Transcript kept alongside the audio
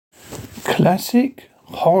Classic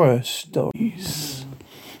horror stories.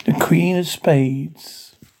 The Queen of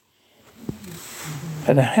Spades.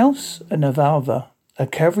 At a house at Navarra, a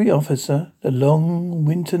cavalry officer, the long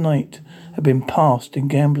winter night had been passed in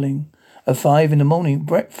gambling. At 5 a.m,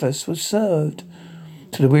 breakfast was served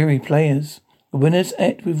to the weary players. The winners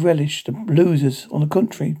ate with relish. The losers, on the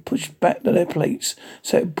contrary, pushed back to their plates,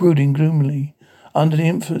 sat brooding gloomily. Under the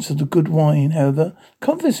influence of the good wine, however,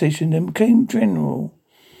 conversation then became general.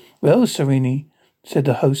 "Well, Sereni," said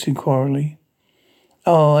the host inquiringly.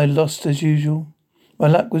 "Oh, I lost as usual. My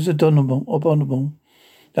luck was abominable.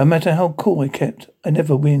 No matter how cool I kept, I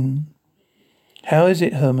never win." "How is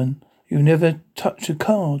it, Herman? You never touch a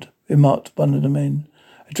card," remarked one of the men,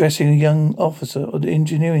 addressing a young officer of the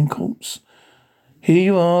engineering corps. "Here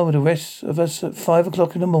you are with the rest of us at 5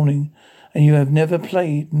 o'clock in the morning, and you have never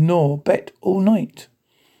played nor bet all night."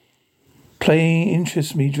 "Play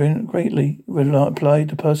interests me greatly," replied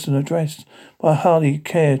the person addressed, "but I hardly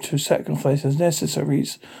care to sacrifice the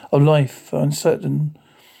necessaries of life for uncertain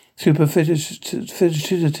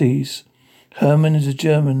superficialities. Herman is a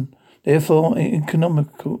German, therefore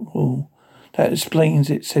economical. That explains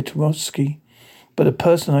it," said Trotsky. "But the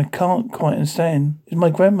person I can't quite understand is my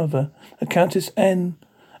grandmother, the Countess Anna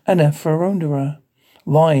Ferondera."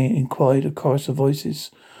 "Why?" inquired a chorus of voices.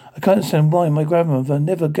 "I can't understand why my grandmother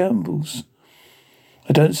never gambles."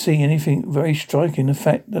 "I don't see anything very striking in the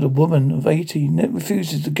fact that a woman of 80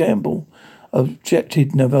 refuses to gamble,"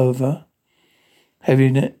 objected Navova. "Have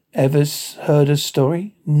you ever heard a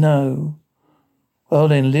story?" "No." "Well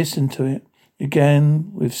then, listen to it. It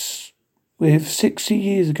began with 60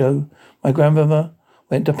 years ago. My grandmother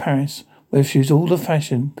went to Paris, where she was all the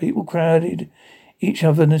fashion. People crowded each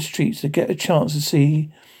other in the streets to get a chance to see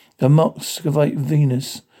the Muscovite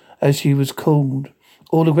Venus, as she was called.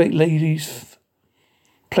 All the great ladies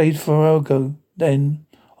played Farago. Then,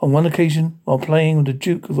 on one occasion, while playing with the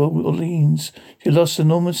Duke of Orleans, she lost an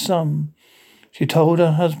enormous sum. She told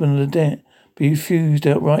her husband of the debt, but he refused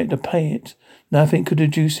outright to pay it. Nothing could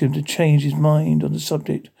induce him to change his mind on the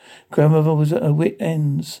subject. Grandmother was at her wit's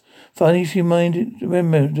ends. Finally, she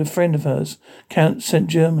remembered a friend of hers, Count St.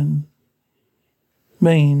 Germain.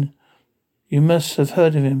 Maine. You must have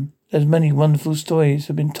heard of him. As many wonderful stories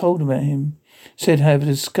have been told about him. Said, however,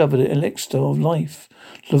 discovered the elixir of life,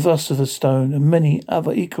 the philosopher's stone, and many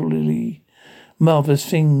other equally marvellous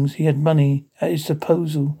things. He had money at his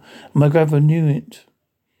disposal, and my grandmother knew it.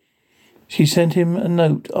 She sent him a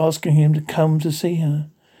note asking him to come to see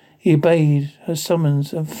her. He obeyed her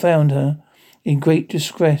summons and found her in great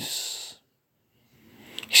distress.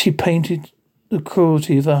 She painted the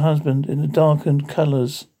cruelty of her husband in the darkened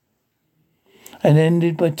colours, and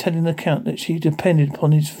ended by telling the Count that she depended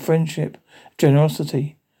upon his friendship,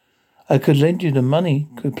 generosity. "I could lend you the money,"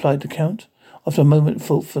 replied the Count, after a moment's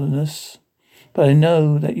thoughtfulness, "but I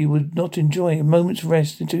know that you would not enjoy a moment's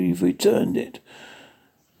rest until you've returned it.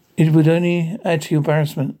 It would only add to your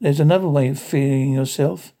embarrassment. There's another way of feeling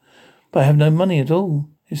yourself." "But I have no money at all,"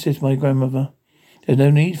 insisted my grandmother. "There's no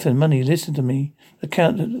need for money. Listen to me." The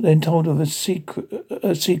Count then told her a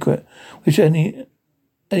secret which any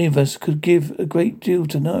of us could give a great deal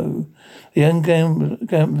to know. The young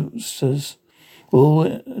gamblers were all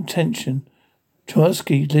attention.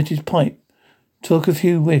 Trotsky lit his pipe, took a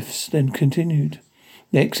few whiffs, then continued.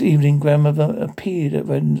 Next evening, grandmother appeared at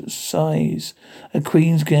Versailles, a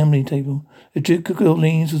Queen's gambling table. The Duke of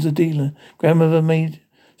Orleans was a dealer. Grandmother made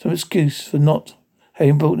some excuse for not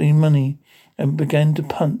having brought any money and began to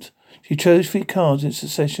punt. She chose 3 cards in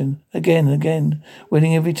succession, again and again,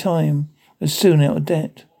 winning every time, and soon out of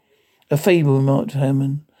debt. "A fable," remarked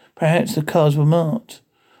Herman. "Perhaps the cards were marked."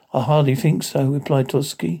 "I hardly think so," replied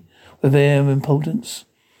Trotsky, with an air of importance.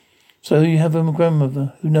 "So you have a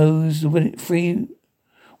grandmother who knows the 3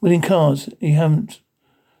 winning cards. You haven't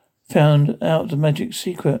found out the magic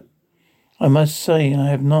secret?" "I must say I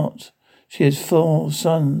have not. She has 4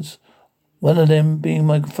 sons, one of them being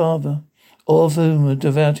my father, all of whom are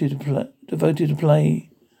devoted to play.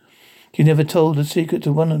 She never told the secret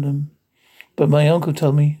to one of them. But my uncle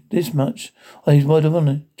told me this much on his word of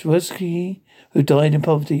honor. Trotsky, who died in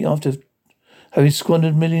poverty after having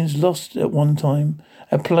squandered millions, lost at one time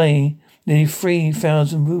at play nearly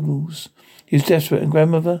 3,000 rubles. He was desperate, and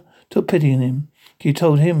grandmother took pity on him. She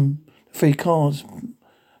told him the 3 cards,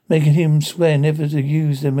 making him swear never to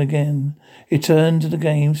use them again. He turned to the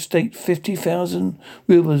game, staked 50,000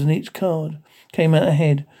 rubles on each card, came out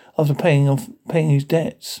ahead after paying his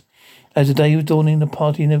debts. As the day was dawning, the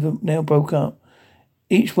party now broke up,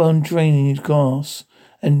 each one draining his glass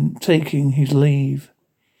and taking his leave.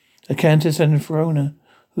 The Countess and Verona,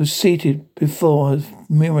 who was seated before her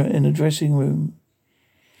mirror in the dressing room,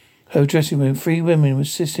 her dressing room. 3 women were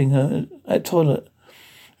assisting her at toilet.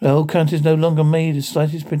 The old countess no longer made the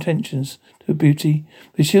slightest pretensions to her beauty,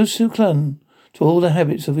 but she still clung to all the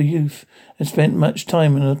habits of her youth and spent much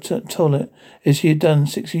time in her toilet as she had done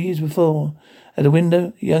 6 years before. At the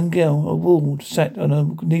window, a young girl, a ward, sat on her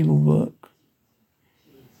needlework.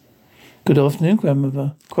 "Good afternoon,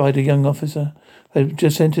 grandmother," cried a young officer who had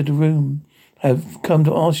just entered the room. "I have come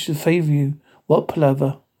to ask you to favour you." "What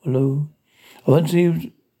palaver?" "Hello. I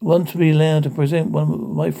want to be allowed to present one of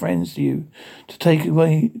my friends to you, to take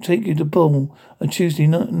you to ball on Tuesday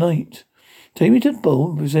night." "Take me to the ball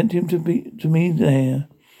and present him to me there."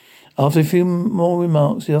 After a few more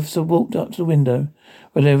remarks, the officer walked up to the window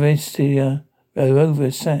where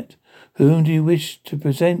Narova sat. "Whom do you wish to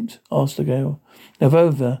present?" asked the girl.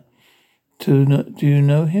 "Narova. Do you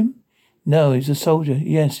know him?" "No, he's a soldier."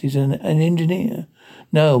 "Yes, he's an engineer."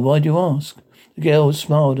 "No, why do you ask?" The girl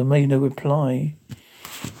smiled and made no reply.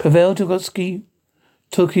 Pavel Tugotsky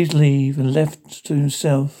took his leave and left to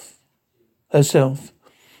herself.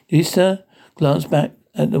 Lisa glanced back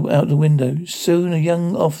out the window. Soon a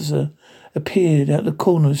young officer appeared at the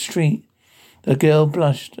corner of the street. The girl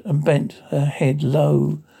blushed and bent her head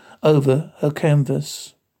low over her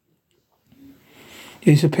canvas.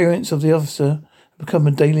 The disappearance of the officer had become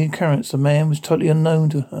a daily occurrence. The man was totally unknown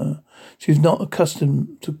to her. She was not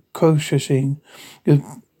accustomed to crocheting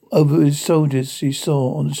over his soldiers she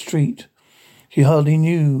saw on the street. She hardly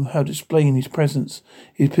knew how to explain his presence.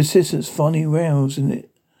 His persistence finally roused an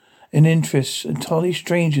interest entirely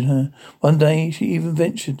strange in her. One day she even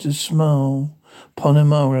ventured to smile upon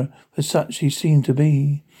Amara, for such he seemed to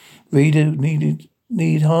be. Reader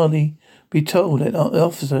need hardly be told that the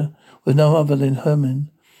officer was no other than Herman,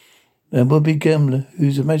 a would-be gambler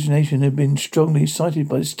whose imagination had been strongly excited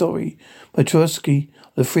by the story by Trotsky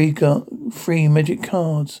of the 3 magic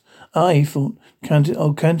cards. I thought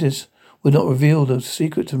old Countess would not reveal the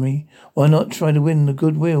secret to me. Why not try to win the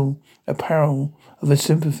goodwill, apparel of her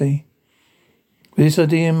sympathy? With this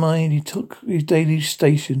idea in mind, he took his daily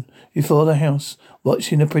station before the house,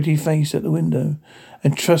 watching the pretty face at the window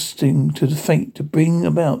and trusting to the fate to bring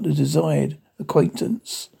about the desired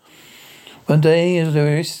acquaintance. One day, as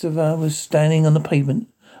Aristova was standing on the pavement,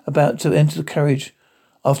 about to enter the carriage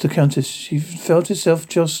after the Countess, she felt herself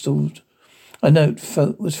jostled. A note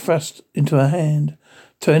was thrust into her hand.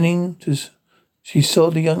 Turning, she saw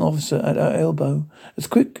the young officer at her elbow. As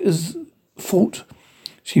quick as thought,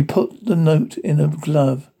 she put the note in her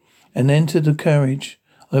glove and entered the carriage.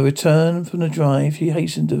 On her return from the drive, she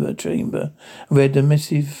hastened to her chamber and read the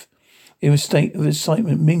missive in a state of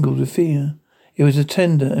excitement mingled with fear. It was a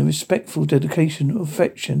tender and respectful dedication of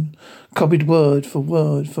affection, copied word for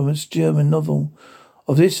word from a German novel.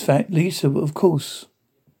 Of this fact, Lisa was, of course,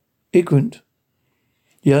 ignorant.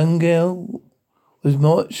 The young girl was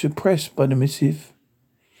much impressed by the missive,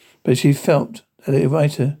 but she felt that the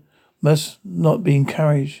writer must not be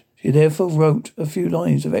encouraged. She therefore wrote a few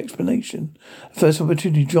lines of explanation. At first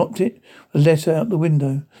opportunity, dropped it, the letter out the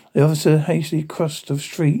window. The officer hastily crossed the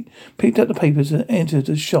street, picked up the papers and entered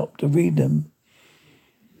the shop to read them.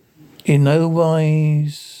 In no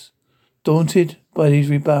wise daunted by these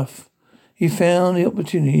rebuff, he found the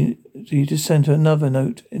opportunity to send her another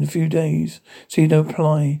note in a few days. See no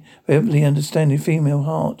reply. Evidently understanding female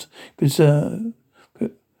heart,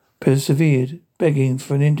 persevered, begging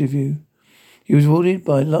for an interview. He was rewarded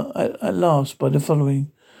at last by the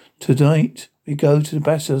following. Tonight we go to the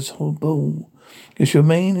Bastards Hall Ball. It shall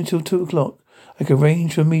remain until 2 o'clock. I can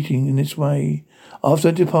arrange for a meeting in this way. After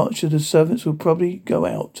our departure, the servants will probably go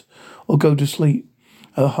out or go to sleep.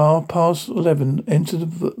 At 11:30, enter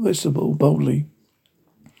the vestibule boldly.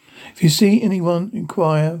 If you see anyone,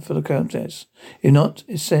 inquire for the Countess. If not,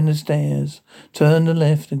 ascend the stairs, turn the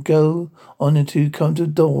left and go on until you come to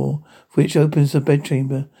the door which opens the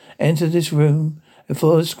bedchamber. Enter this room, and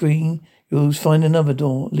for the screen you will find another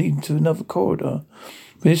door leading to another corridor.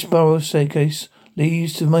 This burrow staircase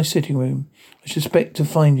leads to my sitting room. I should expect to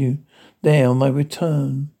find you there on my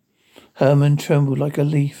return. Herman trembled like a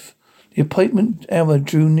leaf. The appointment hour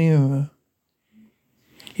drew nearer.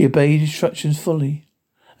 He obeyed instructions fully.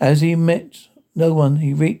 As he met no one,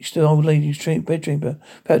 he reached the old lady's bedchamber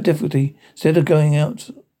without difficulty. Instead of going out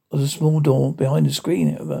of the small door behind the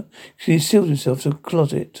screen, however, he concealed himself to a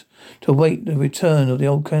closet to await the return of the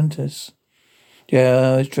old countess. The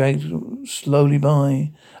hours dragged slowly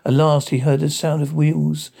by. At last he heard the sound of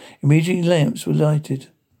wheels. Immediately lamps were lighted,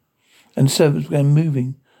 and the servants began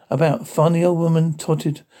moving about. Finally, the old woman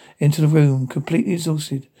tottered into the room, completely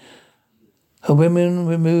exhausted. Her women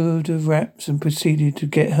removed her wraps and proceeded to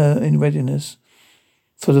get her in readiness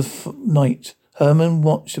for the night. Herman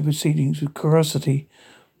watched the proceedings with curiosity,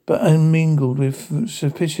 but unmingled with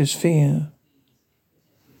superstitious fear.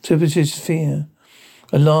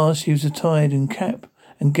 At last she was attired in cap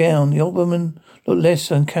and gown. The old woman looked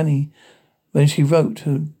less uncanny when she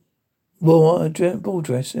wore a ball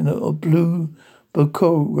dress in a blue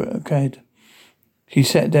brocade. She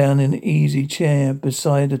sat down in an easy chair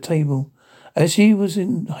beside a table, as she was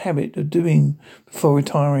in the habit of doing before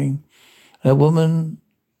retiring. And a woman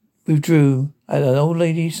withdrew, and an old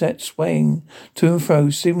lady sat swaying to and fro,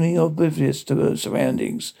 seemingly oblivious to her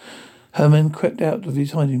surroundings. Herman crept out of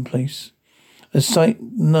his hiding place. A sight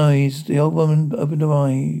noise, the old woman opened her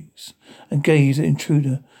eyes and gazed at the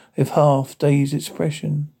intruder with half-dazed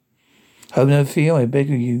expression. "Have no fear, I beg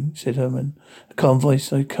of you," said Herman. A calm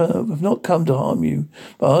voice, "I have not come to harm you,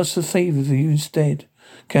 but ask a favour of you instead."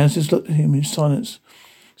 Countess looked at him in silence,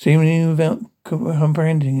 seemingly without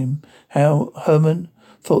comprehending him. How Herman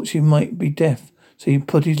thought she might be deaf, so he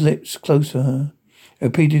put his lips close to her. He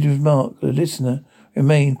repeated his remark. The listener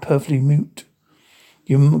remained perfectly mute.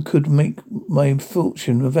 "You could make my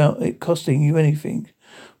fortune without it costing you anything,"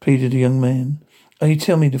 pleaded the young man. "Only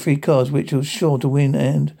tell me the 3 cards which you're sure to win,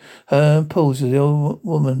 and..." Her pulse the old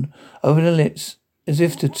woman opened her lips as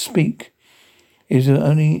if to speak. "It was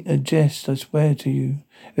only a jest, I swear to you."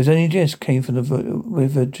 It was only a jest, came from the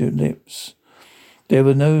withered lips. There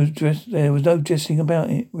was no jesting about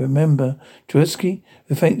it. Remember, Drusky,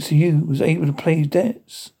 who thanks to you, was able to pay his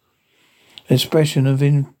debts. An expression of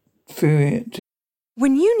infuriation.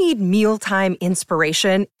 When you need mealtime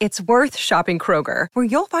inspiration, it's worth shopping Kroger, where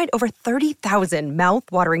you'll find over 30,000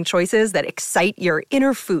 mouth-watering choices that excite your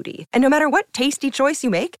inner foodie. And no matter what tasty choice you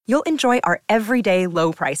make, you'll enjoy our everyday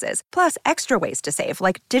low prices, plus extra ways to save,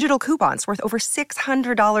 like digital coupons worth over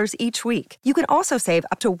 $600 each week. You can also save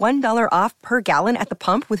up to $1 off per gallon at the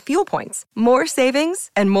pump with fuel points. More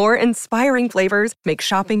savings and more inspiring flavors make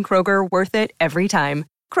shopping Kroger worth it every time.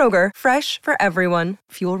 Kroger, fresh for everyone.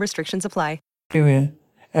 Fuel restrictions apply.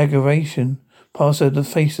 Aggravation passed over the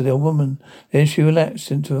face of the old woman. Then she relapsed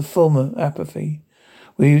into a former apathy.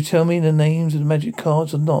 "Will you tell me the names of the magic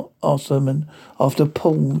cards or not?" asked Herman after a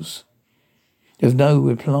pause. There was no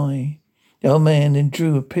reply. The old man then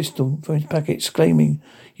drew a pistol from his pocket, exclaiming,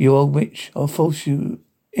 "You old witch, I'll force you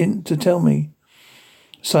in to tell me."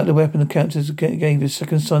 The sight of the weapon, the Countess gave a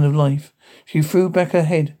second sign of life. She threw back her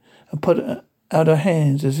head and put out her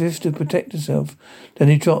hands as if to protect herself. Then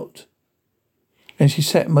he dropped, and she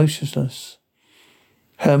sat motionless.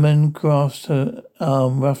 Herman grasped her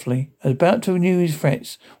arm roughly. About to renew his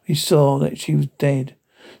threats, we saw that she was dead.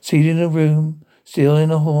 Seated in a room, still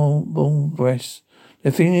in a horrible breast, the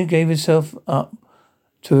Athenian gave herself up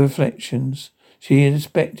to reflections. She had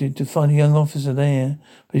expected to find a young officer there,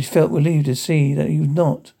 but she felt relieved to see that he was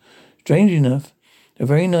not. Strange enough, the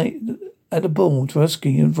very night at the ball,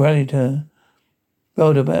 Trusky had rallied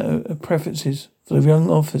about her preferences for the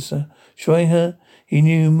young officer, showing her he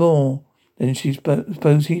knew more than she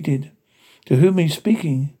supposed he did. "To whom are you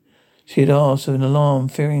speaking?" she had asked in alarm,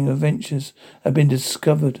 fearing her ventures had been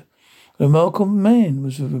discovered. "A remarkable man,"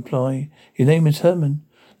 was the reply. "His name is Herman."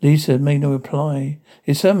 Lisa made no reply.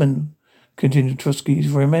 "It's Herman," continued Trusky's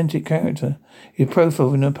romantic character. His profile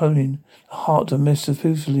of Napoleon, the heart of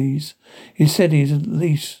Mephistopheles. He said he has at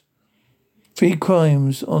least 3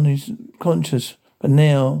 crimes on his conscience,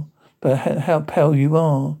 but how pale you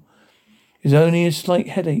are. It's only a slight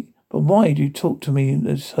headache. But why do you talk to me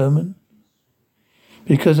as Herman?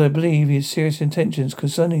 Because I believe he has serious intentions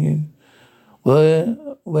concerning you.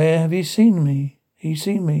 Where have you seen me? He's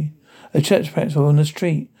seen me. A church practice on the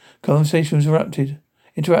street. Conversation was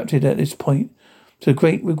interrupted at this point, to the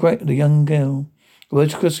great regret of the young girl. The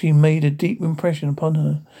words Krusky made a deep impression upon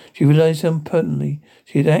her. She realized how impertinently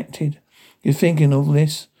she had acted. She was thinking of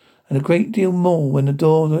this, and a great deal more, when the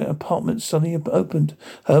door of the apartment suddenly opened.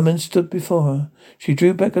 Herman stood before her. She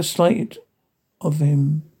drew back a sight of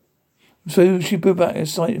him.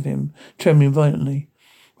 Trembling violently.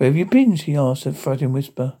 "Where have you been?" she asked, a frightened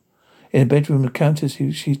whisper. "In the bedroom of the Countess.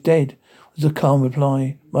 She's dead," was the calm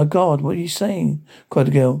reply. "My God, what are you saying?" cried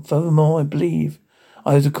the girl. "Furthermore, I believe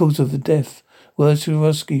I was the cause of the death." Words to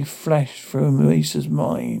Rusky flashed through Marisa's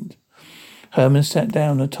mind. Herman sat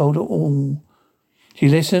down and told her all. She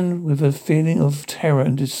listened with a feeling of terror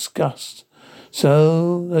and disgust.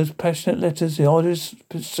 So those passionate letters, the arduous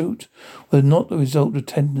pursuit, were not the result of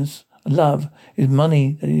tenderness, love, his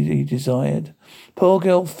money that he desired. Poor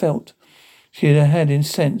girl felt she had in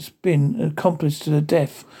sense been an accomplice to the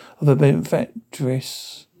death of her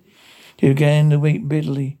benefactress. She began to weep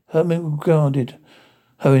bitterly. Herman regarded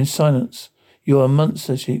her in silence. "You are a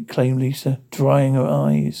monster," she exclaimed, Lisa, drying her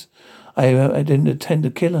eyes. I didn't intend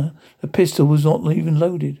to kill her. The pistol was not even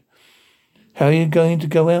loaded." How are you going to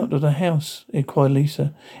go out of the house? Inquired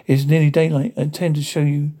Lisa. It's nearly daylight. I intend to show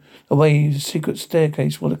you the way to the secret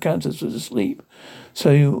staircase while the Countess was asleep.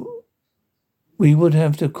 We would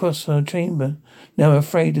have to cross her chamber. Now I'm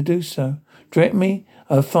afraid to do so. Direct me?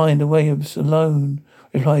 I'll find a way alone,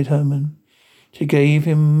 replied Herman. She gave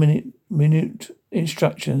him minute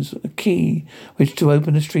instructions, a key which to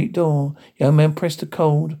open the street door. Young man pressed a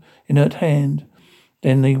cold, inert hand.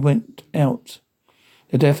 Then they went out.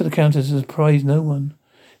 The death of the Countess had surprised no one.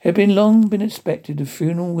 It had long been expected. The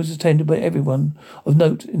funeral was attended by everyone of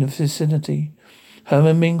note in the vicinity.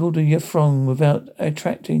 Herman mingled with the throng without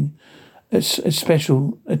attracting a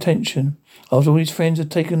special attention. After all his friends had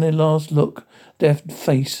taken their last look at their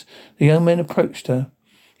face, the young man approached her.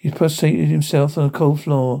 He prostrated himself on the cold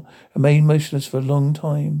floor and remained motionless for a long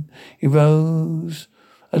time. He rose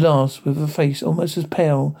at last with a face almost as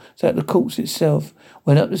pale as that the corpse itself,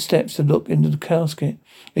 went up the steps to look into the casket.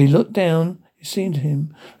 He looked down. It seemed to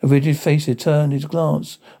him a rigid face had turned his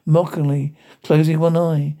glance mockingly, closing one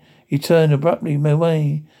eye. He turned abruptly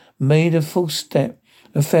away, made a false step,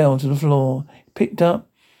 and fell to the floor. He picked up.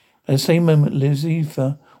 At the same moment,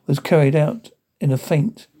 Lizifa was carried out in a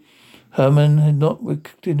faint. Herman did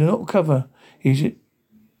not recover his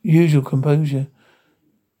usual composure.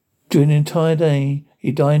 During the entire day,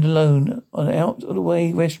 he dined alone on an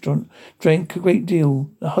out-of-the-way restaurant, drank a great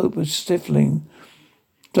deal, the hope of stifling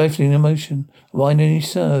emotion. Wine only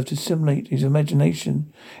served to stimulate his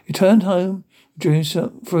imagination. He returned home,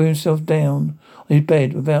 threw himself down on his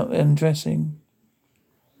bed without undressing.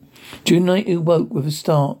 During the night he woke with a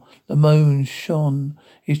start. The moon shone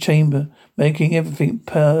his chamber, making everything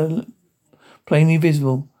plainly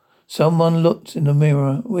visible. Someone looked in the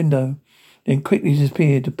mirror window, then quickly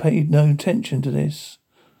disappeared. He paid no attention to this,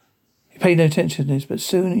 but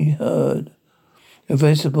soon he heard a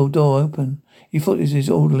visible door open. He thought it was his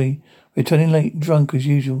orderly, returning late, drunk as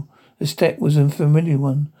usual. The step was a familiar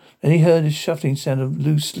one. Then he heard the shuffling sound of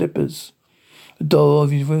loose slippers. The door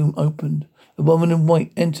of his room opened. The woman in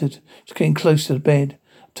white entered. She came close to the bed.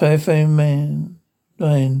 A terrifying man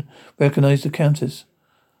recognized the Countess.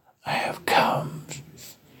 I have come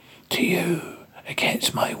to you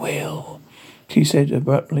against my will, she said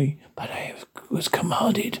abruptly, but I was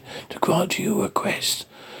commanded to grant you a request.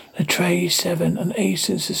 The tray 7 and ace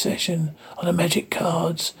in succession on the magic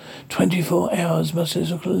cards. 24 hours must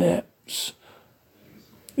elapse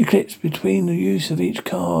between the use of each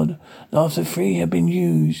card. And after 3 have been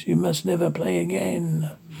used, you must never play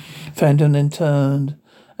again. Phantom then turned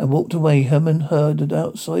and walked away. Herman heard the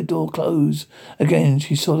outside door close. Again,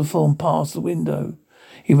 she saw the form pass the window.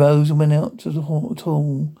 He rose and went out to the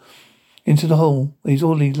into the hall, where his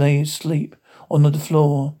orderly lay asleep on the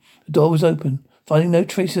floor. The door was open. Finding no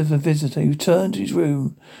trace of the visitor, he returned to his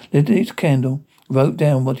room, lit his candle, wrote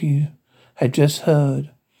down what he had just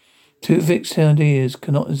heard. 2 fixed ideas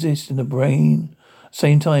cannot exist in the brain at the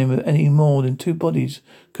same time. Any more than 2 bodies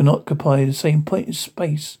cannot occupy the same point in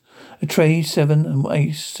space. A tray 7 and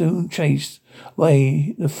ace soon chased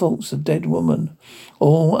away the thoughts of the dead woman,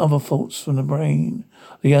 all other thoughts from the brain.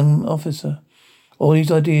 The young officer. All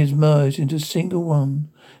these ideas merged into a single one.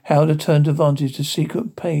 How to turn advantage the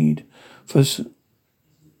secret paid for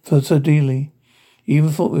so dearly. He even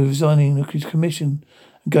thought of resigning his commission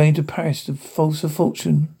and going to Paris to false a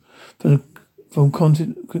fortune from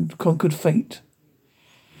conquered fate.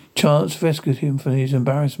 Chance rescued him from his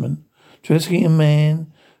embarrassment. Tversky, a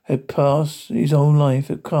man, had passed his whole life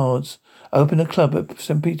at cards, opened a club at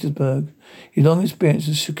St. Petersburg. His long experience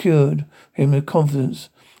had secured him the confidence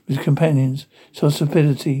of his companions, so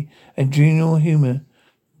stupidity and genial humour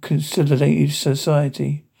consolidated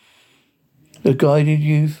society. The guided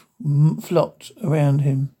youth flocked around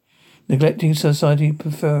him, neglecting society,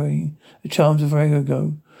 preferring the charms of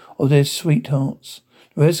Arago or their sweethearts.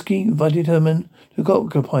 Tversky invited Herman to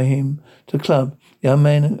occupy him to the club. The young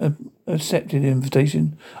man accepted the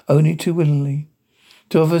invitation only too willingly.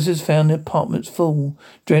 2 officers found the apartments full.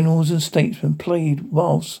 Generals and statesmen played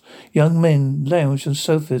whilst young men lounged on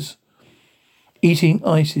sofas, eating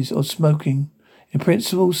ices or smoking. In the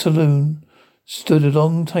principal saloon stood a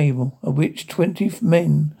long table, at which 20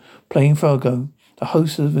 men playing Fargo, the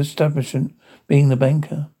host of the establishment being the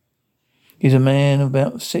banker. He is a man of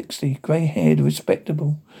about 60, grey-haired,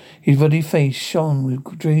 respectable. His ruddy face shone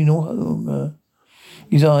with genial humour.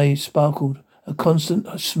 His eyes sparkled. A constant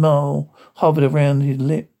smile hovered around his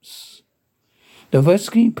lips.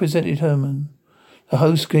 Tversky presented Herman. The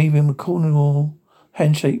host gave him a cordial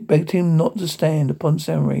handshake, begged him not to stand upon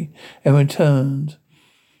ceremony, and returned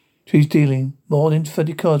to his dealing. More than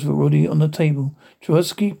 30 cards were already on the table.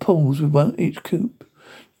 Tversky paused with one each coup.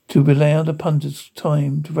 to allow the punters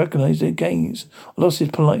time to recognize their gains. Losses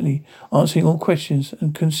politely, answering all questions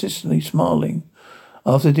and consistently smiling.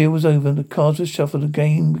 After the deal was over, the cards were shuffled. The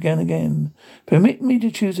game began again. Permit me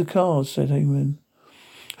to choose a card, said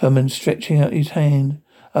Herman, stretching out his hand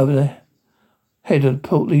over the head of the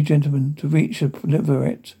portly gentleman to reach a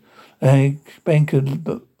leveret. The banker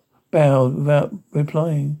bowed without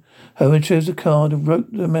replying. Herman chose a card and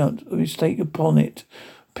wrote the amount of his stake upon it.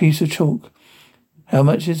 Piece of chalk. How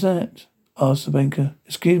much is that? Asked the banker.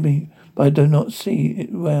 Excuse me, but I do not see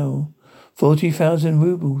it well. 40,000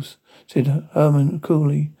 rubles, said Herman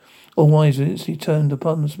coolly. All wise as he turned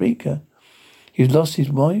upon the speaker. He's lost his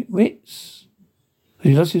wits?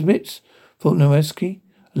 He lost his wits, thought Noreski.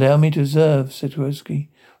 Allow me to observe, said Noreski,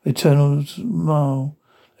 with eternal smile,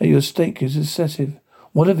 that your stake is excessive.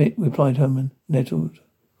 What of it? Replied Herman, nettled.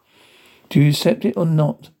 Do you accept it or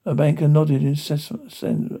not? A banker nodded in assessment.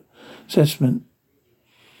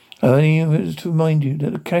 I only was to remind you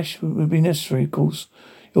that the cash would be necessary, of course.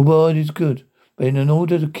 Your word is good, but in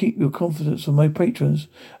order to keep your confidence of my patrons,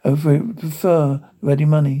 I prefer ready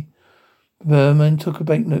money. Herman took a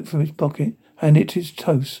banknote from his pocket, handed it to his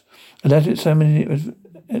host. The latter examined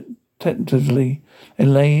it attentively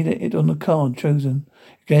and laid it on the card chosen.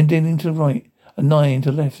 Again dealing to the right, a 9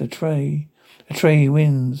 to the left, a tray. A tray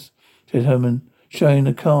wins, said Herman, showing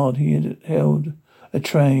the card he had held. A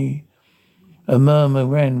tray. A murmur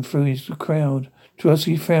ran through his crowd.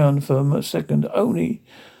 Trotsky frowned for a second only.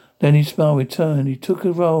 Then his smile returned. He took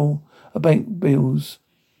a roll of bank bills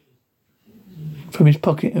from his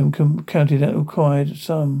pocket and counted out the required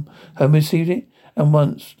sum. Herman received it and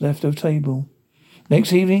once left the table.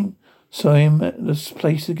 Next evening, saw him at the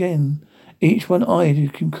place again. Each one eyed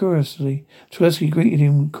him curiously. Trotsky greeted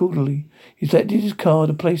him cordially. He selected his card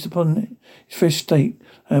and placed upon it his fresh stake,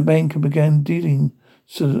 and the banker began dealing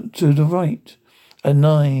to the right. A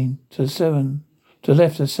 9 to 7. To the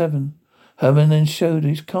left, a 7. Herman then showed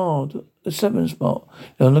his card, a 7 spot.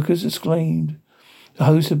 The onlookers exclaimed. The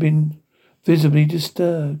host had been visibly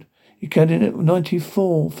disturbed. He counted it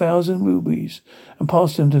 94,000 rupees and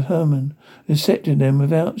passed them to Herman, who accepted them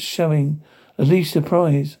without showing the least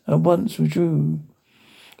surprise, and once withdrew.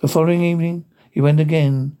 The following evening, he went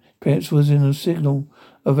again. Perhaps was in a signal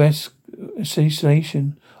of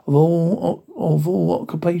cessation of all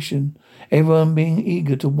occupation, everyone being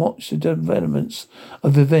eager to watch the developments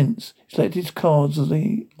of events. He selected his cards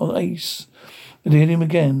on ace. Dealing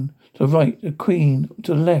again. To the right, a queen.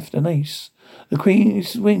 To the left, an ace. The queen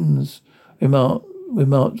wins,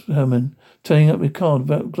 remarked Herman, turning up his card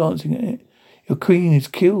without glancing at it. Your queen is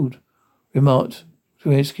killed, remarked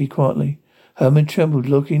Trotsky quietly. Herman trembled,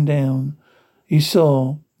 looking down. He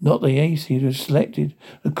saw, not the ace he had selected,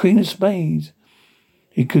 the queen of spades.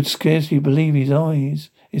 He could scarcely believe his eyes.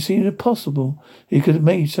 It seemed impossible he could have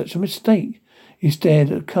made such a mistake. He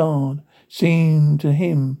stared at the card. Seemed to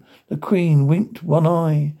him the queen winked one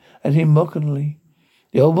eye at him mockingly.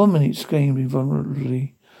 The old woman exclaimed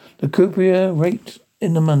invulnerably. The croupier raked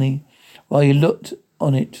in the money while he looked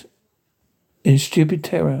on it in stupid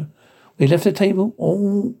terror. We left the table,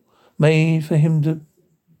 all made for him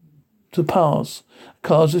to pass.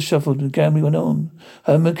 Cards were shuffled and gambling went on.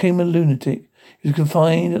 Herman became a lunatic. He was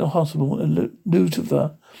confined at the hospital at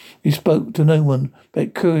Lucifer. He spoke to no one,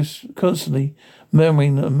 but constantly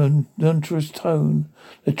murmuring a monotonous tone.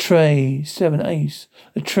 The tray, 7 ace.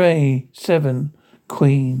 The tray, 7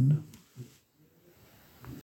 queen.